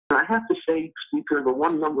And I have to say, Speaker, the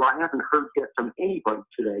one number I haven't heard yet from anybody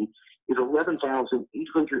today is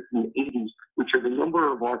 11,880, which are the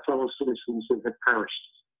number of our fellow citizens that have perished.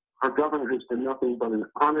 Our governor has been nothing but an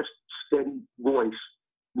honest, steady voice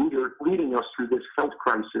leading us through this health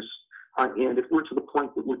crisis. And if we're to the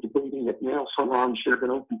point that we're debating that nail salons should have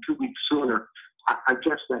been open 2 weeks sooner, I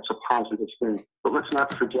guess that's a positive thing. But let's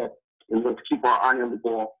not forget, and let's keep our eye on the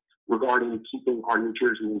ball regarding keeping our New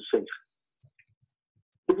Jerseyans safe.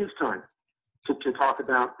 It is time to talk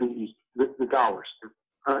about the dollars.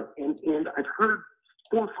 And I've heard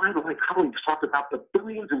 4 or 5 of my colleagues talk about the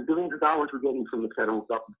billions and billions of dollars we're getting from the federal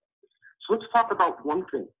government. So let's talk about one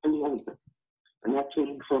thing, and the only thing, and that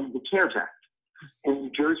came from the CARES Act. And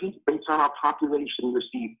New Jersey, based on our population,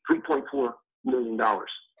 received $3.4 million.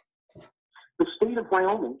 The state of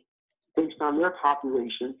Wyoming, based on their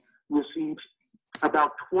population, received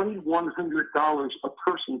about $2,100 a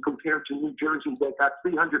person compared to New Jersey that got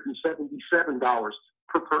 $377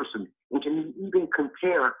 per person. And can you even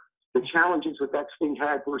compare the challenges that that state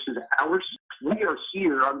had versus ours? We are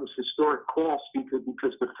here on this historic call, Speaker,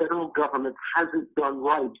 because the federal government hasn't done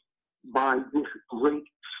right by this great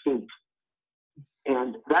state.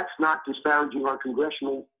 And that's not disparaging our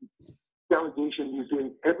congressional delegation who's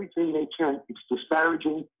doing everything they can. It's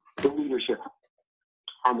disparaging the leadership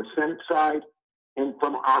on the Senate side and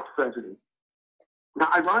from our president. Now,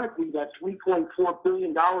 ironically, that $3.4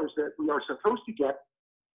 billion that we are supposed to get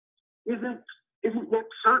isn't yet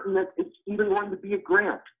certain that it's even going to be a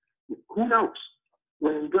grant. Who knows?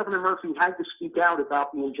 When Governor Murphy had to speak out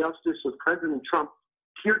about the injustice of President Trump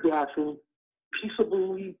tear gassing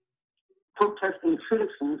peaceably protesting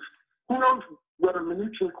citizens, who knows whether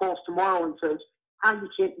Mnuchin calls tomorrow and says, you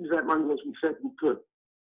can't use that money as we said we could.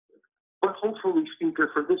 But hopefully, Speaker,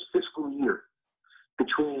 for this fiscal year,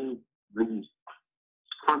 between the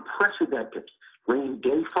unprecedented rainy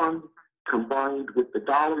day fund combined with the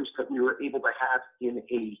dollars that we were able to have in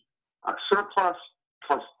a surplus,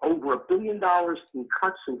 plus over $1 billion in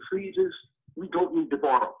cuts and freezes, we don't need to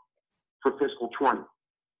borrow for fiscal 20.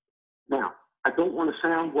 Now, I don't want to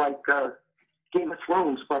sound like Game of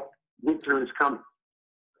Thrones, but winter is coming.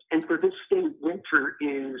 And for this state, winter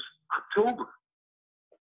is October.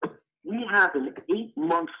 We have an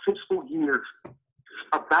 8-month fiscal year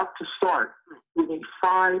about to start with a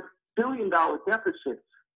 $5 billion deficit.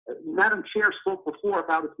 Madam Chair spoke before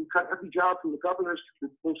about if we cut every job from the governors to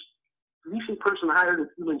the most recent person hired in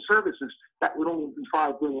human services, that would only be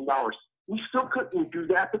 $5 billion. We still couldn't do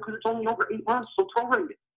that because it's only over 8 months, so prorate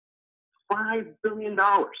it. $5 billion.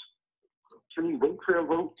 Can we wait for a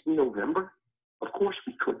vote in November? Of course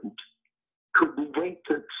we couldn't. Could we wait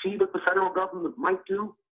to see what the federal government might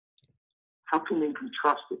do? How can they be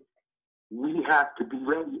trusted? We have to be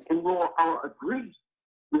ready. And I'll agree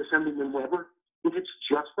with Assemblyman Weber that it's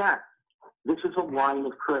just that. This is a line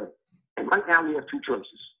of credit. And right now we have 2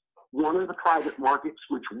 choices. One are the private markets,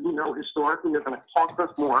 which we know historically are going to cost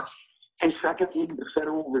us more. And secondly, the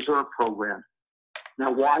Federal Reserve Program.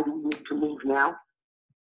 Now, why do we need to move now?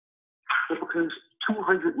 Because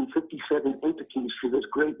 257 entities for this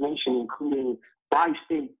great nation, including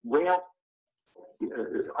bi-state rail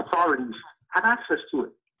authorities, have access to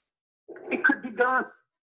it. It could be done.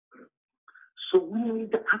 So we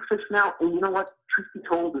need to access now. And you know what? Truth be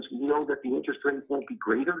told, is we know that the interest rate won't be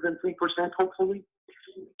greater than 3%, hopefully.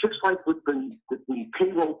 Just like with the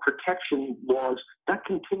payroll protection laws, that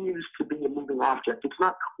continues to be a moving object. It's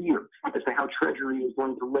not clear as to how Treasury is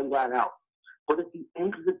going to lay that out. But at the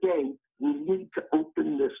end of the day, we need to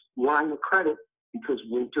open this line of credit because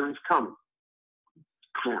winter is coming.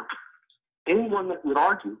 Now, anyone that would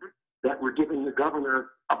argue that we're giving the governor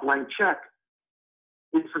a blank check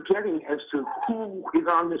is forgetting as to who is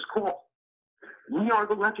on this call. We are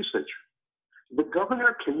the legislature. The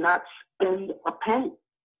governor cannot spend a penny,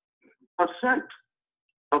 a cent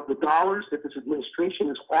of the dollars that this administration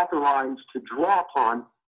is authorized to draw upon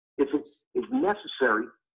if it is necessary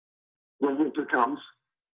when winter comes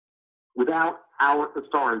without our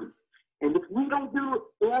authority. And if we don't do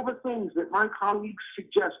all the things that my colleagues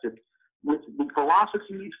suggested with the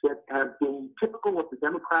philosophies that have been typical of the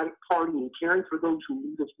Democratic Party in caring for those who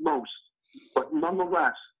need us most, but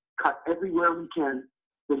nonetheless cut everywhere we can,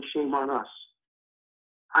 then shame on us.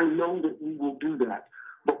 I know that we will do that,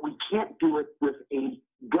 but we can't do it with a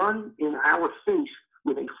gun in our face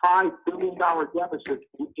with a $5 billion deficit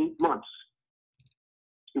in 8 months.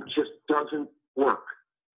 It just doesn't work.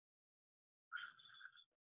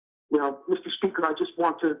 Now, Mr. Speaker, I just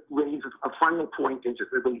want to raise a final point as it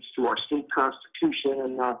relates to our state constitution.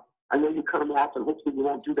 And I know you cut them off, and hopefully you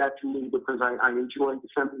won't do that to me because I enjoy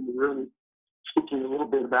defending the room. speaking a little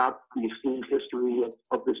bit about the esteemed history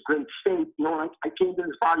of this great state, I came to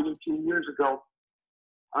this body 18 years ago.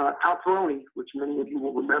 Al Peroni, which many of you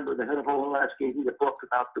will remember, the head of OLS, gave me a book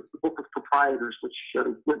about the Book of Proprietors, which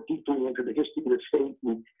went deeply into the history of the state.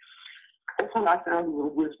 And hopefully I found a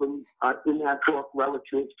little wisdom in that book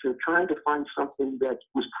relative to trying to find something that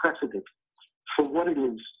was precedent for what it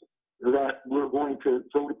is that we're going to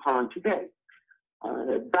vote upon today.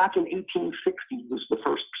 Back in 1860 was the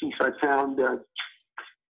first piece I found.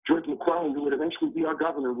 George McKeon, who would eventually be our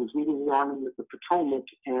governor, was leading the Army of the Potomac,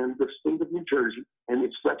 and the state of New Jersey and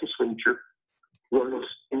its legislature was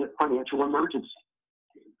in a financial emergency.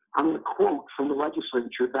 I'm going to quote from the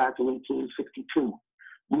legislature back in 1862.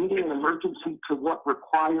 Needing an emergency to what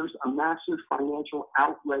requires a massive financial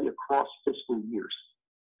outlay across fiscal years.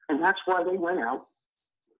 And that's why they went out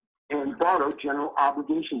and borrowed general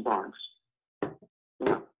obligation bonds.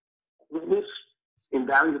 Now, when this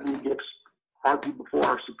invariably gets argued before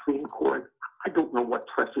our Supreme Court, I don't know what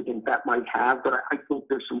precedent that might have, but I think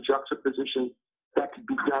there's some juxtaposition that could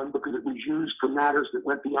be done because it was used for matters that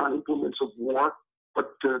went beyond implements of war,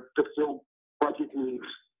 but to fill budget needs.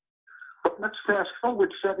 But let's fast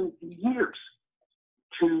forward 70 years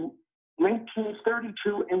to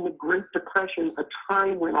 1932 and the Great Depression, a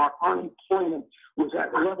time when our unemployment was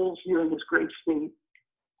at levels here in this great state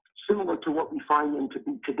similar to what we find them to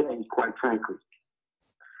be today, quite frankly.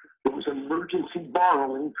 There was emergency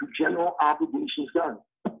borrowing through general obligations done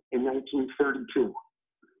in 1932.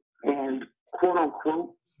 And, quote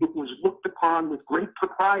unquote, it was looked upon with great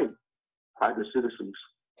propriety by the citizens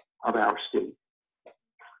of our state.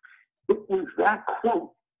 It was that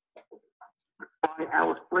quote by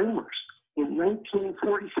our framers in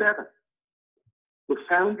 1947, the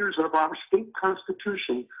founders of our state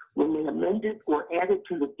constitution, when they amended or added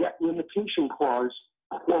to the debt limitation clause,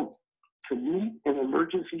 quote, to meet an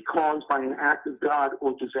emergency caused by an act of God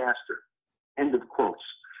or disaster, end of quotes.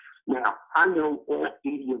 Now, I know all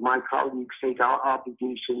 80 of my colleagues take our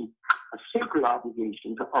obligation, a sacred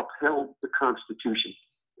obligation, to uphold the Constitution.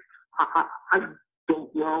 I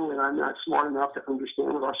don't know, and I'm not smart enough to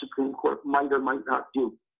understand what our Supreme Court might or might not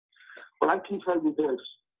do. But I can tell you this,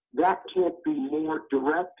 that can't be more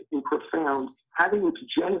direct and profound, having its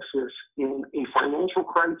genesis in a financial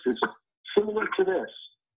crisis similar to this,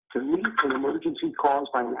 to meet an emergency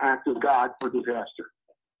caused by an act of God or disaster.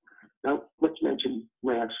 Now, let's mention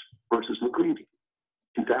Lance versus McGreevy,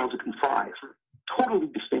 2005. Totally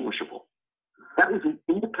distinguishable. That was an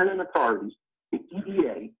independent authority, the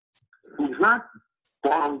EDA, who was not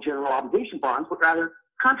borrowing general obligation bonds, but rather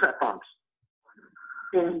contract bonds.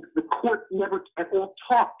 And the court never at all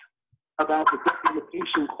talked about the debt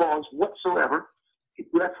limitation clause whatsoever. It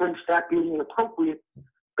referenced that being inappropriate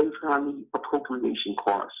based on the appropriation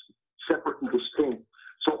clause, separate and distinct.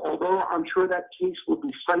 So although I'm sure that case will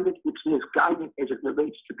be cited, it's misguided as it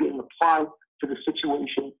relates to being applied to the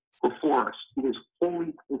situation before us. It is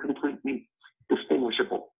wholly and completely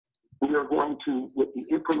distinguishable. We are going to, with the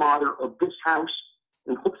imprimatur of this House,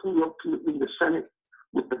 and hopefully ultimately the Senate,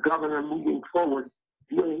 with the governor moving forward,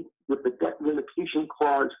 dealing with the debt limitation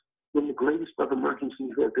clause in the greatest of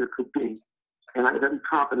emergencies that there could be. And I have every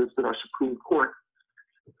confidence that our Supreme Court,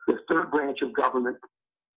 the third branch of government,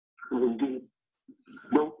 will indeed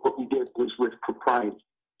note what we did was with propriety.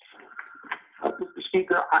 Mr.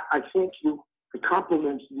 Speaker, I thank you. I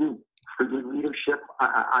compliment you for your leadership.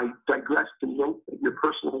 I digress to note that your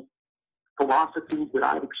personal philosophy that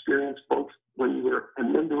I've experienced both when you were a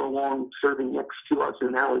member along serving next to us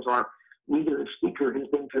and now as our leader and speaker has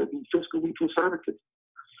been to be fiscally conservative.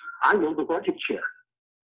 I know the budget chair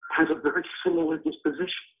has a very similar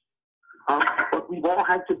disposition, but we've all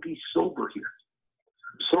had to be sober here.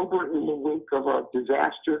 Sober in the wake of a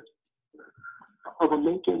disaster, of a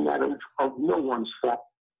making that of no one's fault,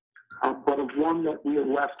 but of one that we are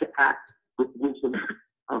left to act with wisdom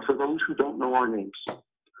for those who don't know our names.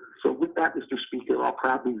 So with that, Mr. Speaker, I'll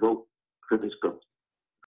proudly vote for this bill.